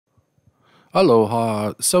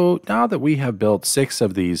Aloha. So now that we have built 6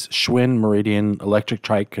 of these Schwinn Meridian electric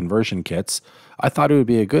trike conversion kits, I thought it would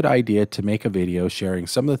be a good idea to make a video sharing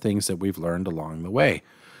some of the things that we've learned along the way.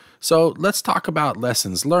 So let's talk about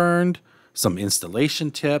lessons learned, some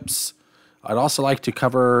installation tips. I'd also like to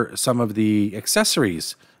cover some of the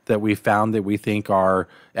accessories that we found that we think are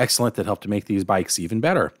excellent that help to make these bikes even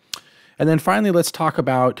better. And then finally, let's talk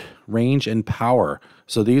about range and power.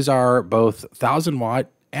 So these are both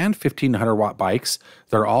 1,000-watt and 1,500-watt bikes.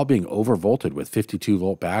 They're all being overvolted with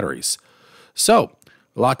 52-volt batteries. So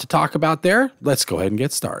a lot to talk about there. Let's go ahead and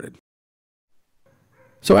get started.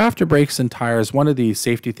 So after brakes and tires, one of the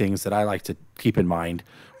safety things that I like to keep in mind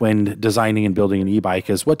when designing and building an e-bike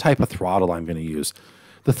is what type of throttle I'm going to use.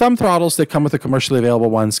 The thumb throttles that come with the commercially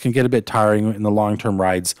available ones can get a bit tiring in the long-term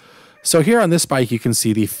rides. So here on this bike, you can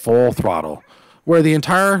see the full throttle, where the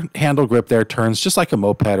entire handle grip there turns just like a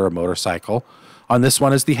moped or a motorcycle. On this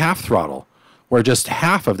one is the half throttle, where just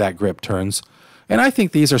half of that grip turns. And I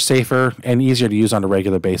think these are safer and easier to use on a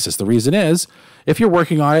regular basis. The reason is, if you're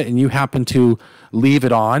working on it and you happen to leave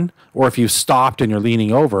it on, or if you've stopped and you're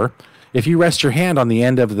leaning over, if you rest your hand on the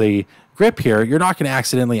end of the grip here, you're not going to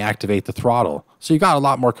accidentally activate the throttle. So you got a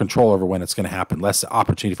lot more control over when it's going to happen, less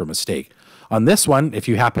opportunity for mistake. On this one, if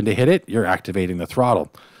you happen to hit it, you're activating the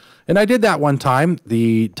throttle. And I did that one time.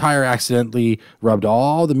 The tire accidentally rubbed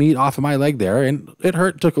all the meat off of my leg there, and it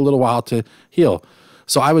hurt, took a little while to heal.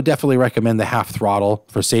 So I would definitely recommend the half throttle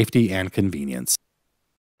for safety and convenience.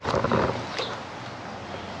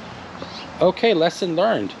 Okay, lesson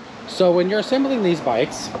learned. So when you're assembling these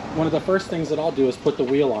bikes, one of the first things that I'll do is put the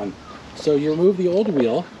wheel on. So you remove the old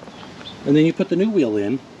wheel, and then you put the new wheel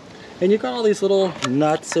in, and you've got all these little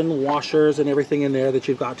nuts and washers and everything in there that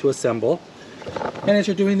you've got to assemble. And as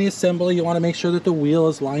you're doing the assembly, you want to make sure that the wheel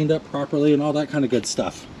is lined up properly and all that kind of good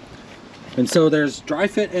stuff. And so there's dry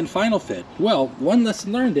fit and final fit. Well, one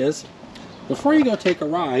lesson learned is, before you go take a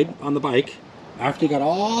ride on the bike, after you got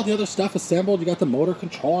all the other stuff assembled, you got the motor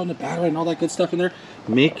control and the battery and all that good stuff in there,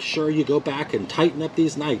 make sure you go back and tighten up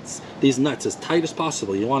these nuts as tight as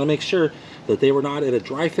possible. You want to make sure that they were not at a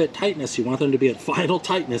dry fit tightness. You want them to be at final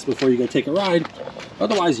tightness before you go take a ride.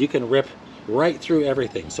 Otherwise, you can rip right through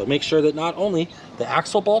everything. So make sure that not only the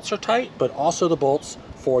axle bolts are tight, but also the bolts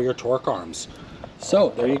for your torque arms.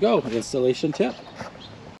 So there you go, installation tip.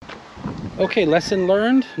 Okay, lesson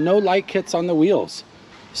learned, no light kits on the wheels.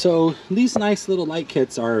 So these nice little light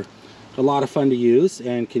kits are a lot of fun to use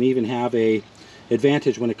and can even have a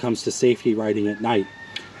advantage when it comes to safety riding at night.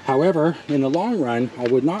 However, in the long run, I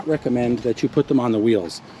would not recommend that you put them on the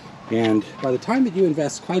wheels. And by the time that you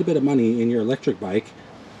invest quite a bit of money in your electric bike,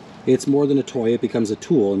 it's more than a toy, it becomes a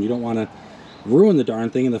tool, and you don't want to ruin the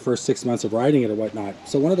darn thing in the first 6 months of riding it or whatnot.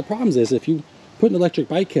 So one of the problems is, if you put an electric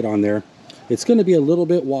bike kit on there, it's going to be a little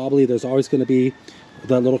bit wobbly. There's always going to be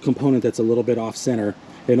that little component that's a little bit off center,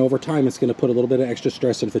 and over time it's going to put a little bit of extra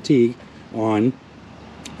stress and fatigue on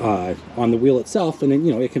the wheel itself, and then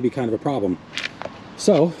it can be kind of a problem.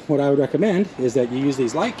 So what I would recommend is that you use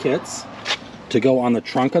these light kits to go on the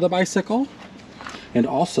trunk of the bicycle and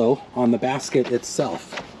also on the basket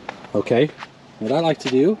itself. Okay, what I like to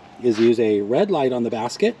do is use a red light on the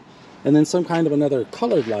basket and then some kind of another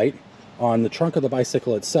colored light on the trunk of the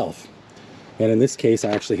bicycle itself. And in this case,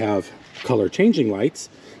 I actually have color changing lights.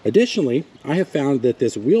 Additionally, I have found that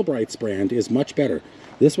this Wheelbrights brand is much better.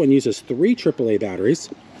 This one uses 3 AAA batteries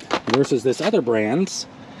versus this other brands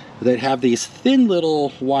that have these thin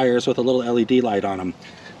little wires with a little LED light on them.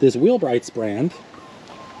 This Wheelbrights brand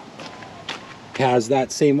has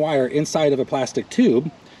that same wire inside of a plastic tube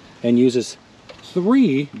and uses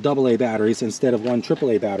 3 AA batteries instead of 1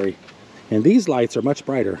 AAA battery. And these lights are much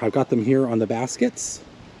brighter. I've got them here on the baskets,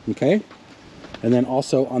 okay? And then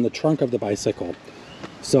also on the trunk of the bicycle.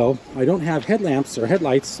 So I don't have headlamps or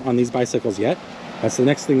headlights on these bicycles yet. That's the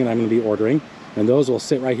next thing that I'm going to be ordering. And those will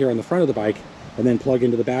sit right here on the front of the bike and then plug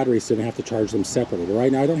into the batteries, so you don't have to charge them separately. But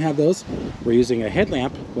right now I don't have those. We're using a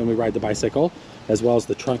headlamp when we ride the bicycle, as well as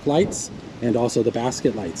the trunk lights and also the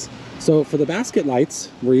basket lights. So for the basket lights,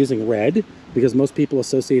 we're using red because most people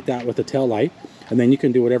associate that with the tail light. And then you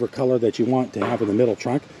can do whatever color that you want to have in the middle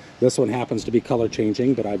trunk. This one happens to be color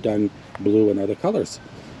changing, but I've done blue and other colors.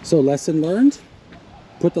 So lesson learned,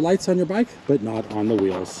 put the lights on your bike, but not on the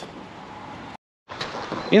wheels.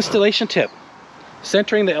 Installation tip,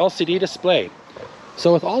 centering the LCD display.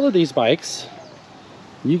 So with all of these bikes,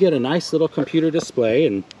 you get a nice little computer display,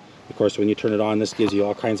 and of course when you turn it on, this gives you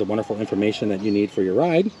all kinds of wonderful information that you need for your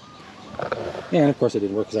ride. And of course it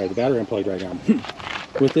didn't work because I have the battery unplugged right now.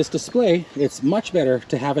 With this display, it's much better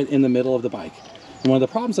to have it in the middle of the bike. And one of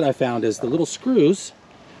the problems that I found is the little screws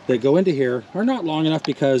that go into here are not long enough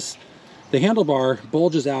because the handlebar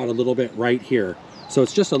bulges out a little bit right here. So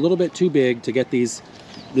it's just a little bit too big to get these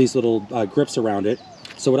little grips around it.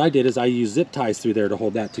 So what I did is I used zip ties through there to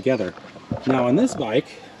hold that together. Now on this bike,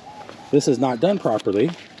 this is not done properly.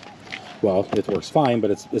 Well, it works fine,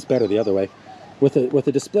 but it's better the other way. With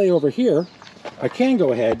the display over here, I can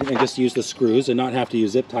go ahead and just use the screws and not have to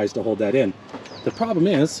use zip ties to hold that in. The problem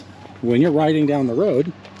is, when you're riding down the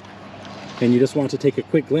road and you just want to take a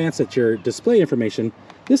quick glance at your display information,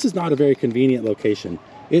 this is not a very convenient location.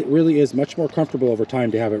 It really is much more comfortable over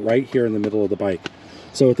time to have it right here in the middle of the bike.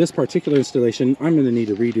 So with this particular installation, I'm going to need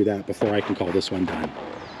to redo that before I can call this one done.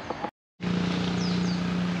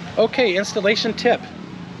 Okay, installation tip.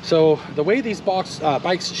 So the way these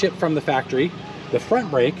bikes ship from the factory, the front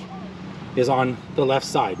brake is on the left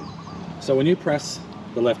side. So when you press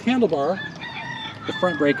the left handlebar, the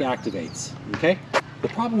front brake activates, okay? The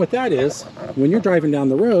problem with that is, when you're driving down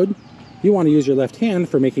the road, you want to use your left hand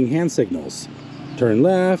for making hand signals. Turn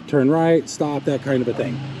left, turn right, stop, that kind of a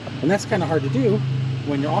thing. And that's kind of hard to do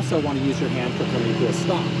when you also want to use your hand for coming to a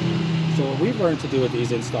stop. So what we've learned to do with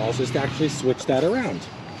these installs is to actually switch that around.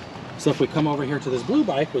 So if we come over here to this blue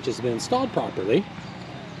bike, which has been installed properly,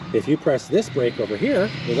 if you press this brake over here,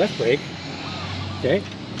 the left brake, okay,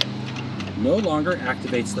 no longer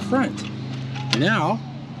activates the front. Now,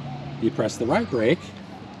 you press the right brake,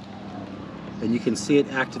 and you can see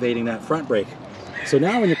it activating that front brake. So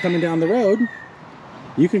now when you're coming down the road,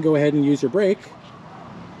 you can go ahead and use your brake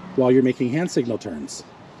while you're making hand signal turns.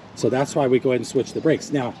 So that's why we go ahead and switch the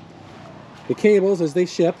brakes. Now, the cables as they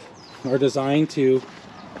ship are designed to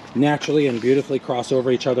naturally and beautifully cross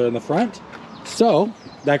over each other in the front. So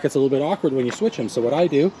that gets a little bit awkward when you switch them. So what I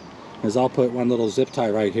do is I'll put one little zip tie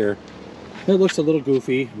right here. It looks a little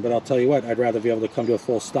goofy, but I'll tell you what, I'd rather be able to come to a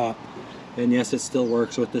full stop. And yes, it still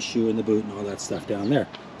works with the shoe and the boot and all that stuff down there.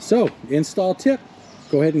 So, install tip,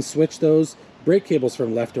 go ahead and switch those brake cables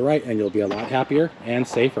from left to right and you'll be a lot happier and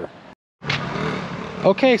safer.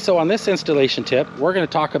 Okay, so on this installation tip, we're going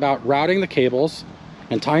to talk about routing the cables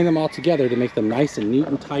and tying them all together to make them nice and neat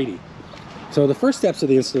and tidy. So the first steps of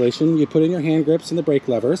the installation, you put in your hand grips and the brake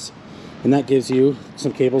levers, and that gives you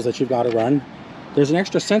some cables that you've got to run. There's an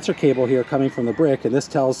extra sensor cable here coming from the brick, and this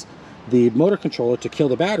tells the motor controller to kill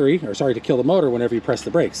the battery, or sorry, to kill the motor whenever you press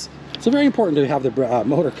the brakes. So very important to have the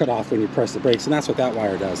motor cut off when you press the brakes, and that's what that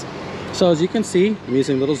wire does. So as you can see, I'm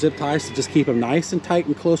using little zip ties to just keep them nice and tight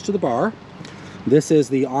and close to the bar. This is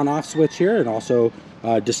the on-off switch here, and also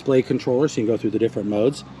display controller, so you can go through the different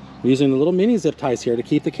modes. I'm using the little mini zip ties here to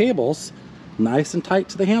keep the cables nice and tight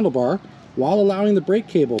to the handlebar while allowing the brake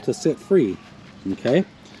cable to sit free. Okay,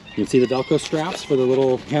 you can see the Velcro straps for the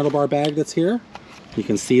little handlebar bag that's here. You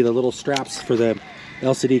can see the little straps for the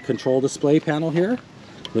LCD control display panel here.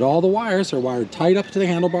 But all the wires are wired tight up to the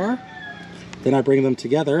handlebar. Then I bring them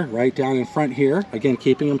together right down in front here, again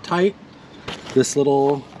keeping them tight. This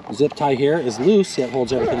little zip tie here is loose, yet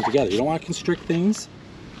holds everything together. You don't want to constrict things,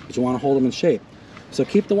 but you want to hold them in shape. So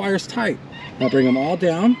keep the wires tight. Now bring them all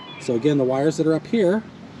down. So again, the wires that are up here,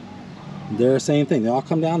 they're the same thing. They all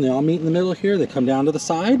come down, they all meet in the middle here. They come down to the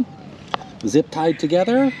side, zip tied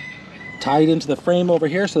together, tied into the frame over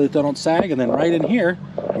here so that they don't sag, and then right in here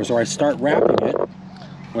is where I start wrapping it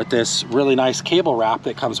with this really nice cable wrap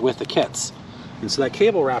that comes with the kits. And so that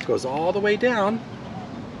cable wrap goes all the way down,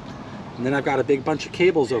 and then I've got a big bunch of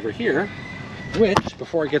cables over here, which,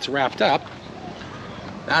 before it gets wrapped up,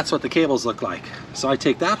 that's what the cables look like. So I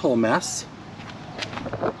take that whole mess,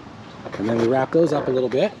 and then we wrap those up a little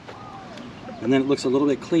bit, and then it looks a little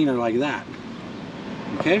bit cleaner like that.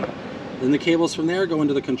 Okay? Then the cables from there go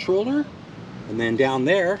into the controller, and then down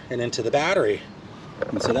there, and into the battery.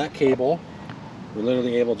 And so that cable, we're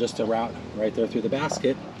literally able just to route right there through the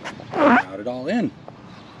basket, and route it all in.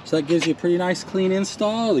 So that gives you a pretty nice clean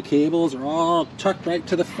install. The cables are all tucked right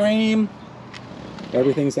to the frame.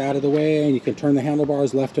 Everything's out of the way, and you can turn the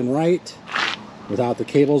handlebars left and right without the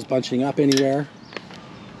cables bunching up anywhere.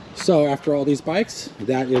 So after all these bikes,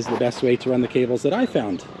 that is the best way to run the cables that I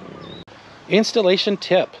found. Installation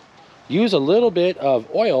tip. Use a little bit of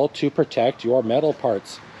oil to protect your metal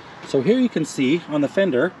parts. So here you can see on the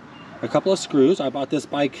fender a couple of screws. I bought this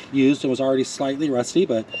bike used and was already slightly rusty,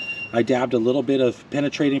 but I dabbed a little bit of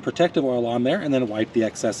penetrating protective oil on there and then wiped the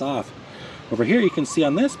excess off. Over here you can see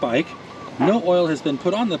on this bike, no oil has been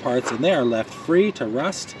put on the parts, and they are left free to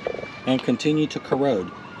rust and continue to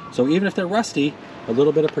corrode. So even if they're rusty, a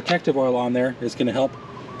little bit of protective oil on there is going to help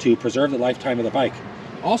to preserve the lifetime of the bike.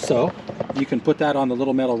 Also, you can put that on the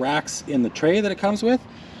little metal racks in the tray that it comes with,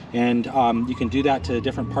 and you can do that to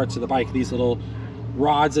different parts of the bike. These little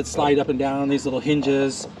rods that slide up and down, these little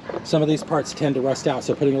hinges, some of these parts tend to rust out,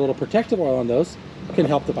 so putting a little protective oil on those can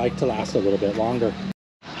help the bike to last a little bit longer.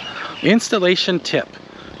 Installation tip.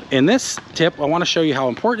 In this tip, I want to show you how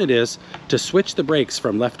important it is to switch the brakes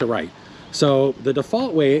from left to right. So the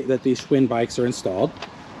default way that these Schwinn bikes are installed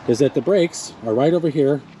is that the brakes are right over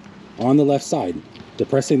here on the left side.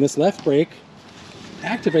 Depressing this left brake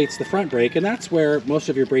activates the front brake, and that's where most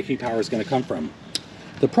of your braking power is going to come from.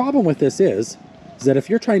 The problem with this is that if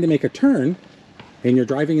you're trying to make a turn and you're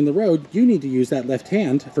driving in the road, you need to use that left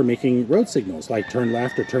hand for making road signals like turn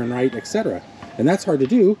left or turn right, etc. And that's hard to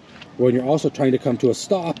do when you're also trying to come to a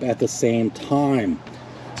stop at the same time.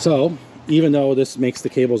 So even though this makes the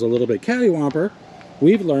cables a little bit cattywomper,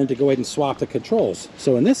 we've learned to go ahead and swap the controls.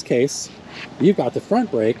 So in this case, you've got the front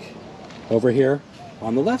brake over here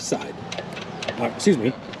on the left side. Excuse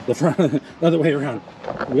me, the front, other way around.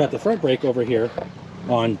 We got the front brake over here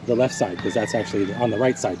on the left side, because that's actually on the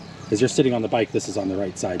right side. As you're sitting on the bike, this is on the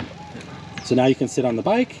right side. So now you can sit on the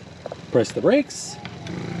bike, press the brakes,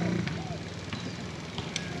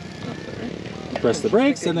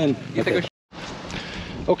 and then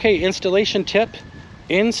okay, installation tip: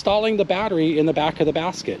 installing the battery in the back of the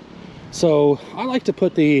basket. So I like to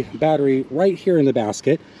put the battery right here in the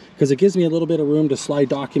basket because it gives me a little bit of room to slide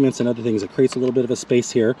documents and other things. It creates a little bit of a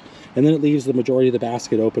space here, and then it leaves the majority of the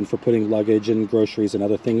basket open for putting luggage and groceries and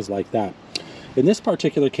other things like that. In this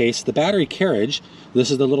particular case, the battery carriage, this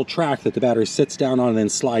is the little track that the battery sits down on and then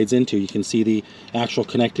slides into. You can see the actual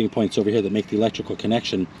connecting points over here that make the electrical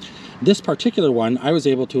connection. This particular one, I was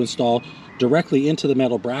able to install directly into the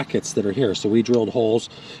metal brackets that are here. So we drilled holes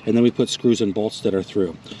and then we put screws and bolts that are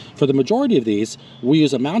through. For the majority of these, we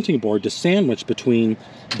use a mounting board to sandwich between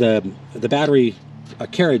the battery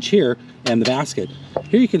carriage here and the basket.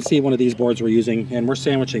 Here you can see one of these boards we're using, and we're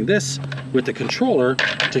sandwiching this with the controller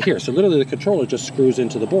to here. So literally the controller just screws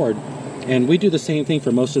into the board, and we do the same thing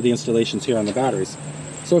for most of the installations here on the batteries.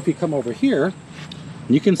 So if you come over here,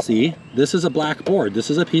 you can see this is a black board. This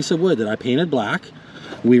is a piece of wood that I painted black.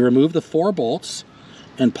 We removed the 4 bolts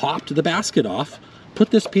and popped the basket off,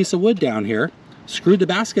 put this piece of wood down here, screwed the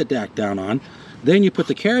basket deck down on, then you put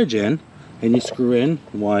the carriage in and you screw in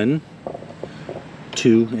 1,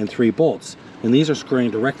 2, and 3 bolts. And these are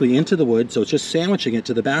screwing directly into the wood, so it's just sandwiching it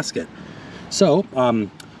to the basket. So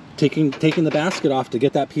taking the basket off to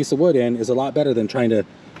get that piece of wood in is a lot better than trying to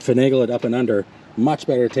finagle it up and under. Much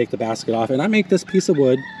better to take the basket off. And I make this piece of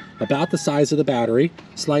wood about the size of the battery,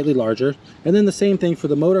 slightly larger, and then the same thing for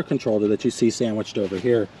the motor controller that you see sandwiched over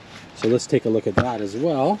here. So let's take a look at that as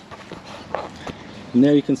well. And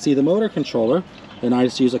there you can see the motor controller, and I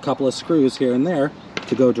just use a couple of screws here and there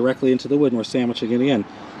to go directly into the wood, and we're sandwiching it in.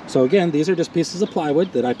 So again, these are just pieces of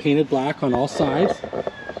plywood that I painted black on all sides,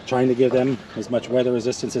 trying to give them as much weather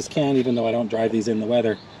resistance as can, even though I don't drive these in the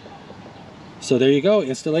weather. So there you go,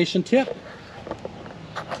 installation tip.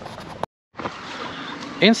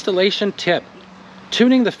 Installation tip: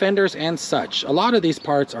 tuning the fenders and such. A lot of these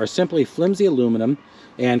parts are simply flimsy aluminum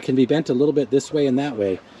and can be bent a little bit this way and that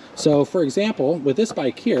way. So for example, with this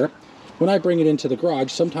bike here, when I bring it into the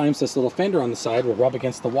garage, sometimes this little fender on the side will rub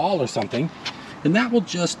against the wall or something, and that will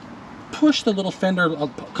just push the little fender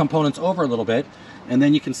components over a little bit, and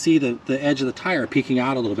then you can see the edge of the tire peeking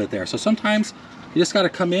out a little bit there. So sometimes you just got to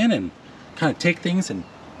come in and kind of take things and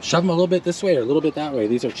shove them a little bit this way or a little bit that way.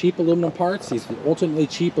 These are cheap aluminum parts. These are ultimately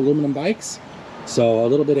cheap aluminum bikes. So a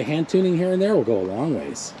little bit of hand tuning here and there will go a long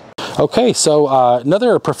ways. Okay, so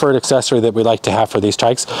another preferred accessory that we like to have for these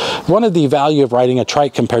trikes, one of the value of riding a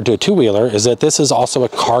trike compared to a two-wheeler is that this is also a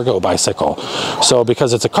cargo bicycle. So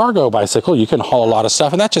because it's a cargo bicycle, you can haul a lot of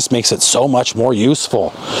stuff, and that just makes it so much more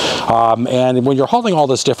useful. And when you're hauling all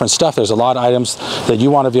this different stuff, there's a lot of items that you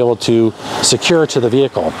want to be able to secure to the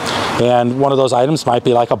vehicle. And one of those items might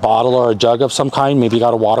be like a bottle or a jug of some kind. Maybe you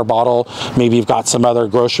got a water bottle, maybe you've got some other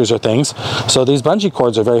groceries or things. So these bungee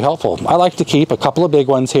cords are very helpful. I like to keep a couple of big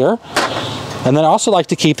ones here, and then I also like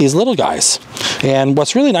to keep these little guys. And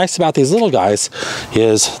what's really nice about these little guys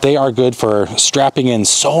is they are good for strapping in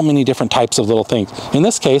so many different types of little things. In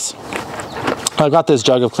this case, I've got this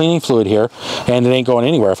jug of cleaning fluid here, and it ain't going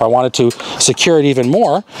anywhere. If I wanted to secure it even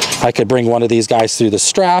more, I could bring one of these guys through the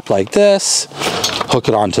strap like this, hook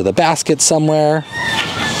it onto the basket somewhere,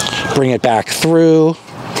 bring it back through.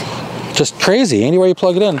 Just crazy, anywhere you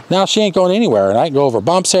plug it in. Now she ain't going anywhere, and I can go over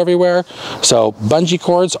bumps everywhere. So bungee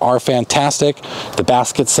cords are fantastic. The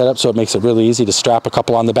basket's set up so it makes it really easy to strap a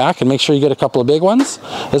couple on the back, and make sure you get a couple of big ones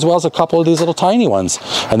as well as a couple of these little tiny ones,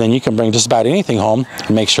 and then you can bring just about anything home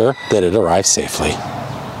and make sure that it arrives safely.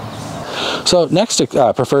 So next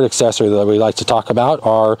preferred accessory that we like to talk about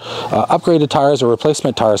are upgraded tires or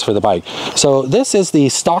replacement tires for the bike. So this is the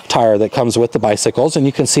stock tire that comes with the bicycles, and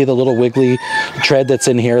you can see the little wiggly tread that's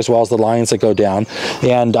in here as well as the lines that go down.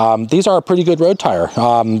 And these are a pretty good road tire.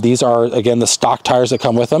 These are, again, the stock tires that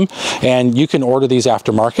come with them, and you can order these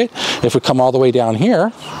aftermarket. If we come all the way down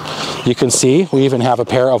here, you can see we even have a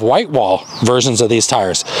pair of white wall versions of these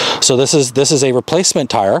tires. So this is a replacement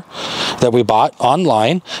tire that we bought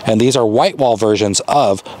online, and these are white wall versions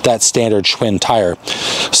of that standard Schwinn tire.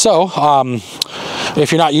 So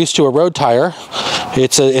if you're not used to a road tire,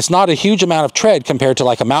 it's not a huge amount of tread compared to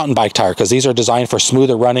like a mountain bike tire, because these are designed for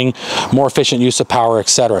smoother running, more efficient use of power,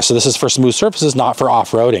 etc. So this is for smooth surfaces, not for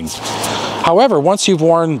off-roading. However, once you've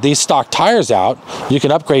worn these stock tires out, you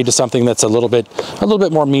can upgrade to something that's a little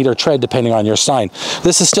bit more meat or tread depending on your sign.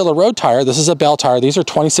 This is still a road tire. This is a Bell tire. These are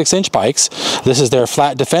 26-inch bikes. This is their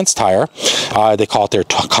flat defense tire. They call it their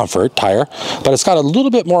comfort tire, but it's got a little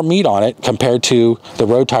bit more meat on it compared to the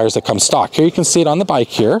road tires that come stock. Here you can see it on the bike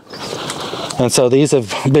here. And so these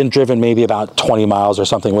have been driven maybe about 20 miles or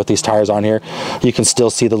something with these tires on here. You can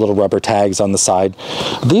still see the little rubber tags on the side.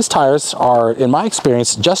 These tires are, in my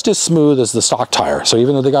experience, just as smooth as the stock tire. So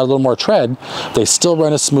even though they got a little more tread, they still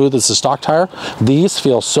run as smooth as the stock tire. These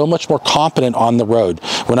feel so much more competent on the road.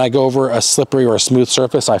 When I go over a slippery or a smooth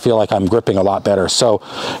surface, I feel like I'm gripping a lot better. So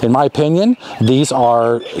in my opinion, these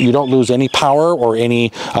are, you don't lose any power or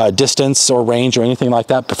any distance or range or anything like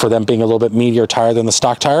that for them being a little bit meatier tire than the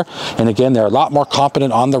stock tire. And again, they're a lot more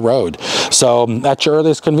competent on the road. So at your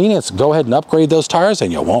earliest convenience, go ahead and upgrade those tires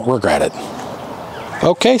and you won't regret it.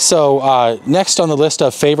 Okay, so next on the list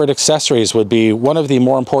of favorite accessories would be one of the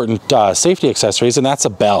more important safety accessories, and that's a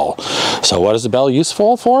bell. So what is a bell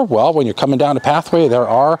useful for? Well, when you're coming down a pathway, there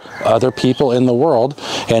are other people in the world,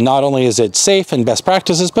 and not only is it safe and best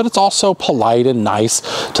practices, but it's also polite and nice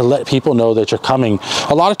to let people know that you're coming.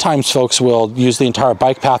 A lot of times folks will use the entire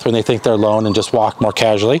bike path when they think they're alone and just walk more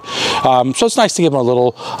casually. So it's nice to give them a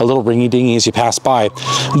little ringy-dingy as you pass by.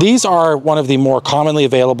 These are one of the more commonly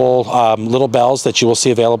available little bells that you will see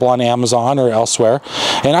available on Amazon or elsewhere,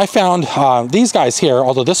 and I found these guys here,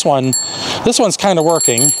 although this one's kind of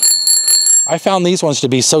working. I found these ones to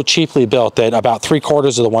be so cheaply built that about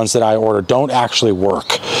 3/4 of the ones that I ordered don't actually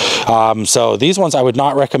work. So these ones I would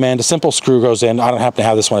not recommend. A simple screw goes in. I don't happen to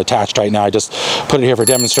have this one attached right now. I just put it here for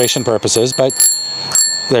demonstration purposes, but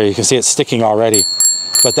there you can see it's sticking already.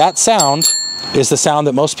 But that sound is the sound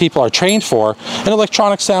that most people are trained for. An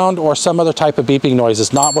electronic sound or some other type of beeping noise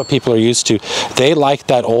is not what people are used to. They like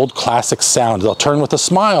that old classic sound. They'll turn with a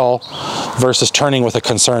smile versus turning with a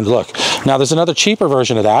concerned look. Now there's another cheaper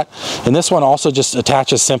version of that, and this one also just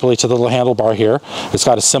attaches simply to the little handlebar here. It's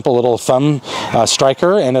got a simple little thumb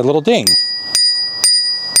striker and a little ding.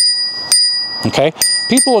 Okay,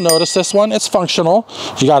 people will notice this one. It's functional.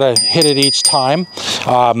 You got to hit it each time.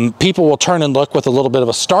 People will turn and look with a little bit of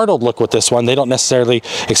a startled look with this one. They don't necessarily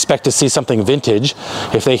expect to see something vintage.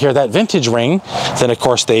 If they hear that vintage ring, then of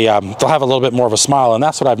course they'll have a little bit more of a smile, and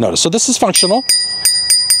that's what I've noticed. So this is functional.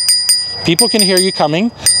 People can hear you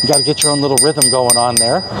coming. You got to get your own little rhythm going on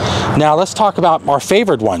there. Now let's talk about our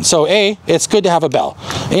favorite one. So it's good to have a bell.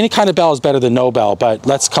 Any kind of bell is better than no bell, but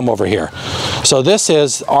let's come over here. So this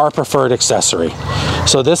is our preferred accessory.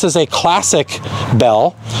 So this is a classic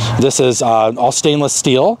bell. This is all stainless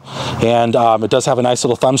steel, and it does have a nice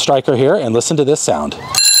little thumb striker here, and listen to this sound.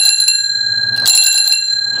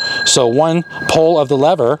 So one pull of the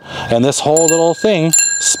lever, and this whole little thing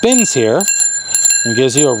spins here, and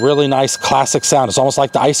gives you a really nice classic sound. It's almost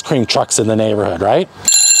like the ice cream trucks in the neighborhood, right?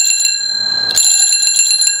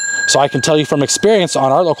 So I can tell you from experience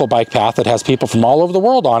on our local bike path that has people from all over the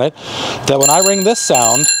world on it, that when I ring this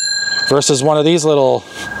sound versus one of these little,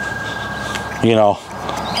 you know,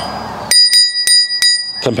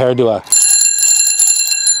 compared to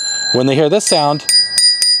when they hear this sound,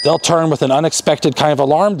 they'll turn with an unexpected kind of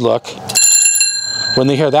alarmed look. When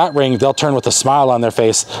they hear that ring, they'll turn with a smile on their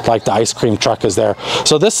face like the ice cream truck is there.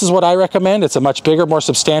 So this is what I recommend. It's a much bigger, more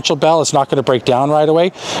substantial bell. It's not going to break down right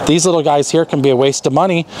away. These little guys here can be a waste of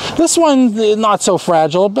money. This one, not so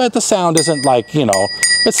fragile, but the sound isn't like, you know,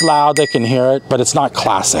 it's loud, they can hear it, but it's not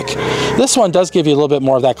classic. This one does give you a little bit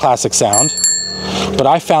more of that classic sound. But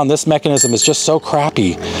I found this mechanism is just so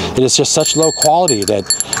crappy. It is just such low quality that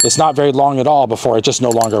it's not very long at all before it just no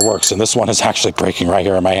longer works. And this one is actually breaking right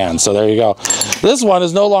here in my hand. So there you go. This one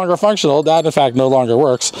is no longer functional. That, in fact, no longer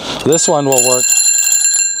works. This one will work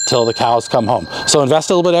till the cows come home. So invest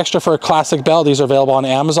a little bit extra for a classic bell. These are available on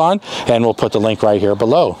Amazon, and we'll put the link right here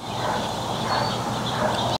below.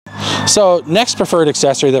 So next preferred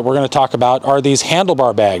accessory that we're going to talk about are these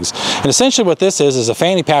handlebar bags. And essentially what this is a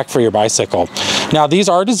fanny pack for your bicycle. Now these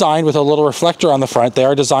are designed with a little reflector on the front. They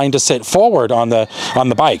are designed to sit forward on the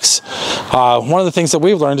bikes. One of the things that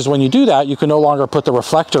we've learned is when you do that, you can no longer put the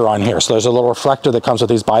reflector on here. So there's a little reflector that comes with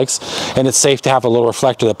these bikes, and it's safe to have a little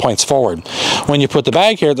reflector that points forward. When you put the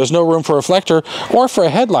bag here, there's no room for a reflector or for a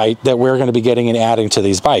headlight that we're going to be getting and adding to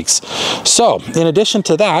these bikes. So in addition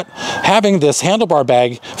to that, having this handlebar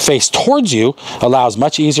bag face towards you allows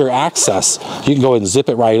much easier access. You can go and zip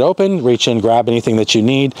it right open, reach in, grab anything that you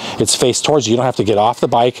need. It's faced towards you. You don't have to get off the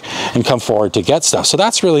bike and come forward to get stuff. So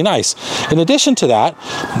that's really nice. In addition to that,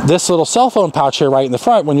 this little cell phone pouch here right in the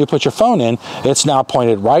front, when you put your phone in, it's now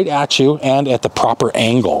pointed right at you and at the proper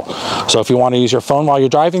angle. So if you want to use your phone while you're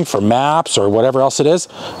driving for maps or whatever else it is,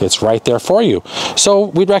 it's right there for you. So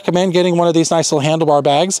we'd recommend getting one of these nice little handlebar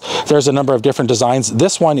bags. There's a number of different designs.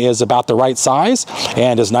 This one is about the right size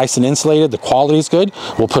and is nice and insulated. The quality is good.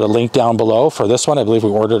 We'll put a link down below for this one. I believe we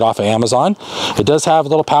ordered it off of Amazon. It does have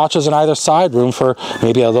little pouches on either side, room for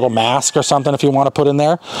maybe a little mask or something if you want to put in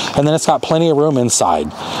there. And then it's got plenty of room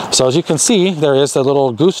inside. So as you can see, there is the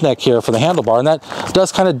little gooseneck here for the handlebar, and that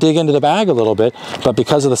does kind of dig into the bag a little bit, but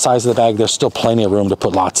because of the size of the bag, there's still plenty of room to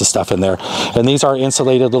put lots of stuff in there. And these are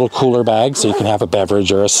insulated little cooler bags, so you can have a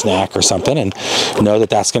beverage or a snack or something and know that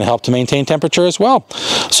that's going to help to maintain temperature as well.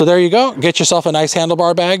 So there you go. Get yourself a nice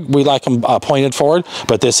handlebar bag. We like them pointed forward,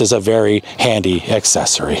 but this is a very handy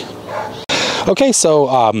accessory. Okay, so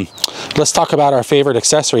let's talk about our favorite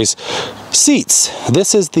accessories. Seats.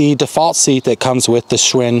 This is the default seat that comes with the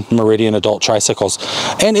Schwinn Meridian adult tricycles,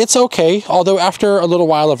 and it's okay, although after a little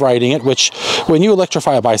while of riding it, which when you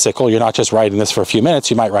electrify a bicycle, you're not just riding this for a few minutes,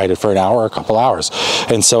 you might ride it for an hour or a couple hours.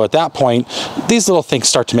 And so at that point, these little things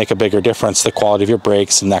start to make a bigger difference, the quality of your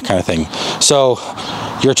brakes and that kind of thing. So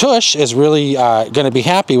your tush is really going to be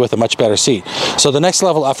happy with a much better seat. So the next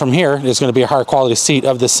level up from here is going to be a higher quality seat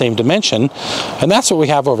of the same dimension, and that's what we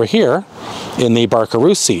have over here in the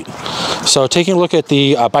Barkaroo seat. So taking a look at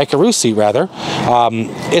the Bikaroo seat rather,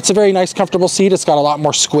 it's a very nice comfortable seat. It's got a lot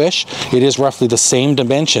more squish. It is roughly the same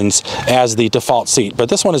dimensions as the default seat, but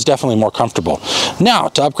this one is definitely more comfortable. Now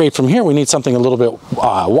to upgrade from here, we need something a little bit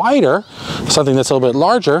wider, something that's a little bit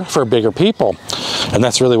larger for bigger people. And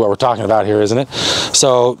that's really what we're talking about here, isn't it?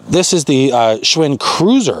 So this is the Schwinn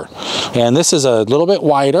Cruiser, and this is a little bit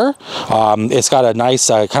wider. It's got a nice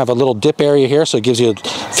kind of a little dip area here, so it gives you,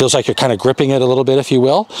 feels like you're kind of gripping it a little bit, if you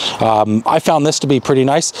will. I found this to be pretty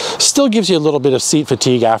nice. Still gives you a little bit of seat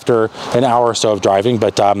fatigue after an hour or so of driving,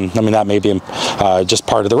 but I mean, that may be just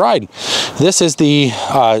part of the ride. This is the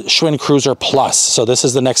Schwinn Cruiser Plus. So this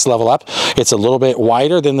is the next level up. It's a little bit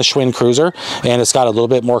wider than the Schwinn Cruiser, and it's got a little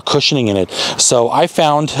bit more cushioning in it. So I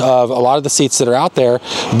found of a lot of the seats that are out there,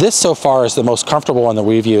 this so far is the most comfortable one that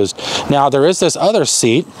we've used. Now there is this other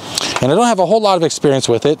seat, and I don't have a whole lot of experience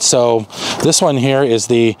with it. So this one here is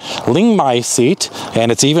the Lingmai seat,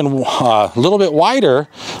 and it's even a little bit wider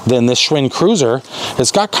than this Schwinn Cruiser.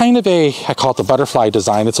 It's got kind of a, I call it the butterfly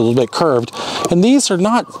design. It's a little bit curved, and these are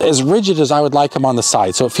not as rigid as I would like them on the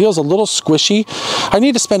side, so it feels a little squishy. I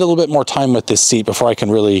need to spend a little bit more time with this seat before I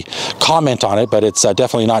can really comment on it, but it's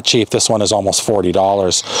definitely not cheap. This one is almost $40.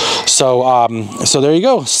 So there you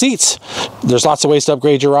go, seats. There's lots of ways to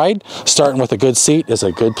upgrade your ride. Starting with a good seat is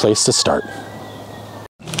a good place to start.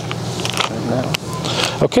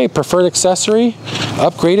 Okay, preferred accessory,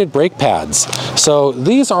 upgraded brake pads. So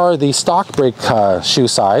these are the stock brake shoe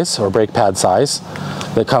size or brake pad size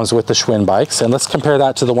that comes with the Schwinn bikes, and let's compare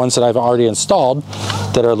that to the ones that I've already installed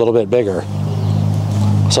that are a little bit bigger.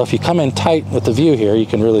 So if you come in tight with the view here, you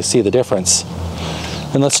can really see the difference.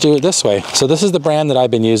 And let's do it this way. So this is the brand that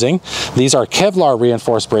I've been using. These are Kevlar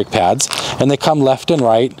reinforced brake pads, and they come left and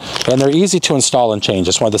right, and they're easy to install and change.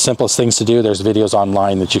 It's one of the simplest things to do. There's videos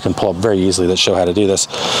online that you can pull up very easily that show how to do this.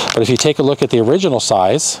 But if you take a look at the original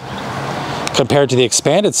size compared to the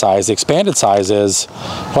expanded size is,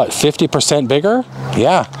 what, 50% bigger?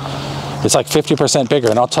 Yeah. It's like 50%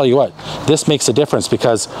 bigger, and I'll tell you what, this makes a difference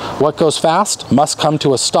because what goes fast must come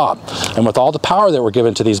to a stop. And with all the power that we're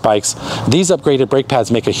given to these bikes, these upgraded brake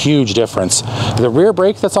pads make a huge difference. The rear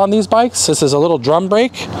brake that's on these bikes, this is a little drum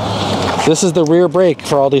brake. This is the rear brake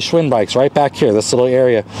for all these Schwinn bikes right back here, this little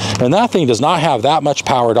area. And that thing does not have that much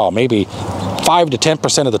power at all. Maybe 5 to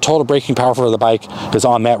 10% of the total braking power for the bike is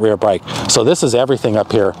on that rear brake. So this is everything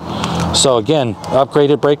up here. So again,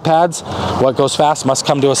 upgraded brake pads. What goes fast must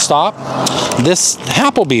come to a stop. This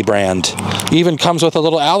Appleby brand even comes with a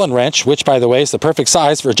little Allen wrench, which by the way is the perfect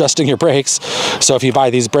size for adjusting your brakes. So if you buy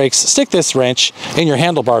these brakes, stick this wrench in your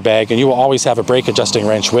handlebar bag and you will always have a brake adjusting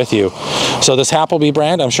wrench with you. So this Appleby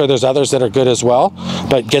brand, I'm sure there's others that are good as well,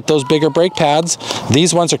 but get those bigger brake pads.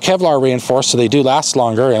 These ones are Kevlar reinforced, so they do last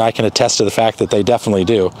longer, and I can attest to the fact that they definitely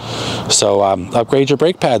do. So upgrade your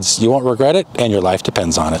brake pads. You won't regret it, and your life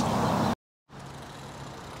depends on it.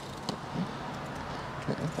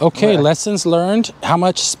 Okay, lessons learned, how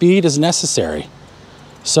much speed is necessary.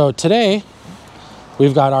 So today,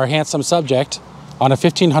 we've got our handsome subject on a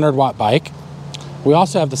 1500 watt bike. We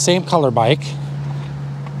also have the same color bike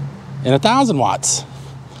in 1000 watts.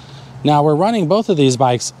 Now we're running both of these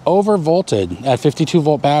bikes over volted at 52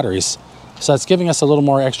 volt batteries. So that's giving us a little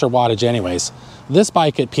more extra wattage anyways. This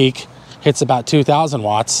bike at peak hits about 2000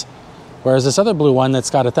 watts, whereas this other blue one that's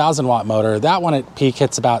got a 1000 watt motor, that one at peak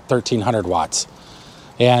hits about 1300 watts.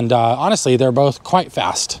 And honestly, they're both quite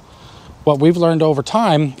fast. What we've learned over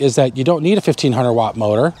time is that you don't need a 1500 watt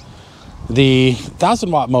motor. The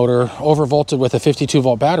 1000 watt motor overvolted with a 52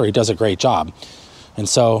 volt battery does a great job. And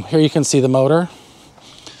so here you can see the motor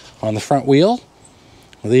on the front wheel.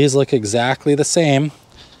 These look exactly the same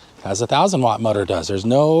as a 1000 watt motor does. There's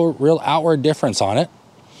no real outward difference on it.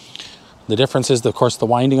 The difference is, of course, the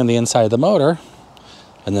winding on the inside of the motor.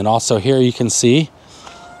 And then also here you can see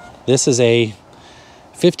this is a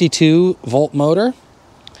 52 volt motor,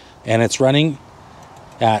 and it's running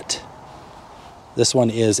at, this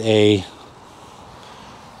one is a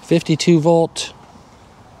 52 volt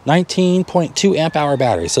 19.2 amp hour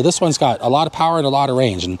battery. So this one's got a lot of power and a lot of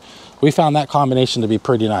range, and we found that combination to be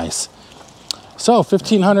pretty nice. So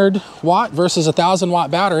 1500 watt versus a 1000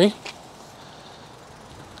 watt battery.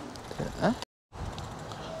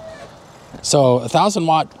 So a 1000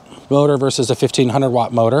 watt motor versus a 1500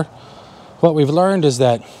 watt motor. What we've learned is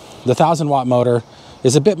that the 1000 watt motor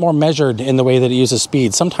is a bit more measured in the way that it uses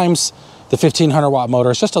speed. Sometimes the 1500 watt motor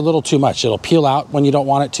is just a little too much. It'll peel out when you don't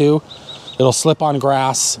want it to. It'll slip on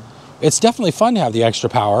grass. It's definitely fun to have the extra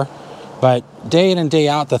power, but day in and day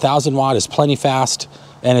out, the 1000 watt is plenty fast,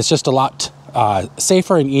 and it's just a lot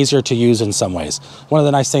safer and easier to use in some ways. One of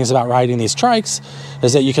the nice things about riding these trikes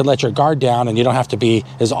is that you can let your guard down and you don't have to be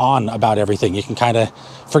as on about everything. You can kind of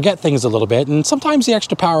forget things a little bit, and sometimes the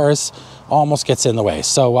extra power almost gets in the way.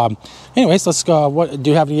 So anyways, let's go. Do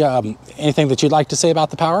you have any, anything that you'd like to say about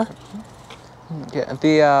the power? Yeah,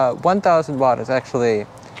 the 1000 watt is actually,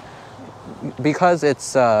 because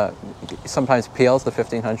it's sometimes peels the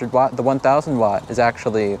 1500 watt, the 1000 watt is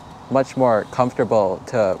actually much more comfortable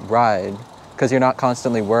to ride because you're not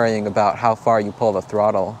constantly worrying about how far you pull the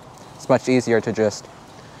throttle. It's much easier to just,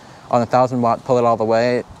 on a 1000 watt, pull it all the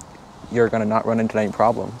way. You're going to not run into any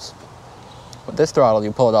problems. With this throttle,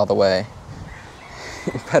 you pull it all the way.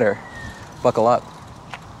 You better buckle up.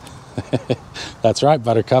 That's right,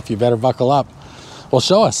 Buttercup, you better buckle up. Well,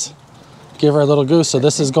 show us. Give her a little goose. So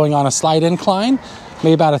this is going on a slight incline,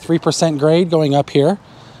 maybe about a 3% grade going up here.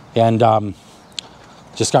 And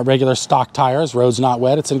just got regular stock tires. Road's not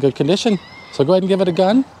wet. It's in good condition. So go ahead and give it a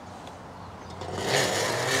gun.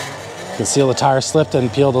 You can see the tire slipped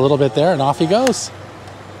and peeled a little bit there, and off he goes.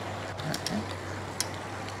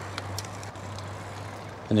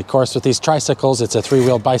 And of course, with these tricycles, it's a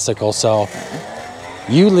three-wheeled bicycle, so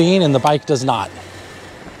you lean and the bike does not.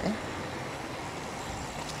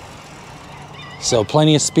 So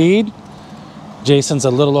plenty of speed. Jason's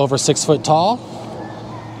a little over 6 foot tall,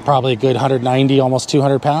 probably a good 190, almost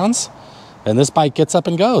 200 pounds. And this bike gets up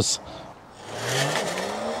and goes.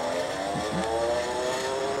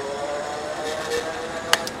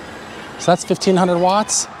 So that's 1500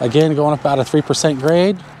 watts. Again, going up about a 3%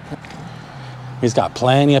 grade. He's got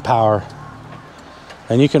plenty of power.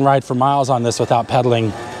 And you can ride for miles on this without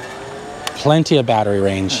pedaling. Plenty of battery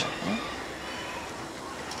range.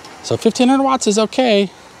 So 1500 watts is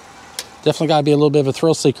okay. Definitely got to be a little bit of a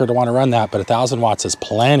thrill seeker to want to run that, but 1000 watts is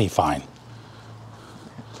plenty fine.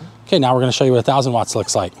 Okay, now we're going to show you what 1000 watts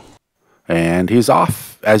looks like. And he's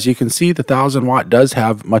off. As you can see, the 1000 watt does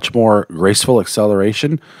have much more graceful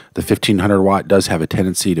acceleration. The 1500 watt does have a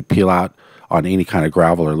tendency to peel out on any kind of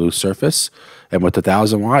gravel or loose surface. And with the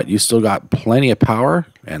 1000 watt, you still got plenty of power,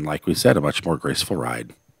 and like we said, a much more graceful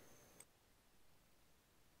ride.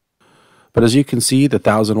 But as you can see, the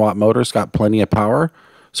 1000 watt motor's got plenty of power,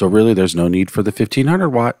 so really there's no need for the 1500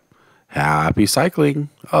 watt. Happy cycling.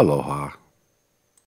 Aloha.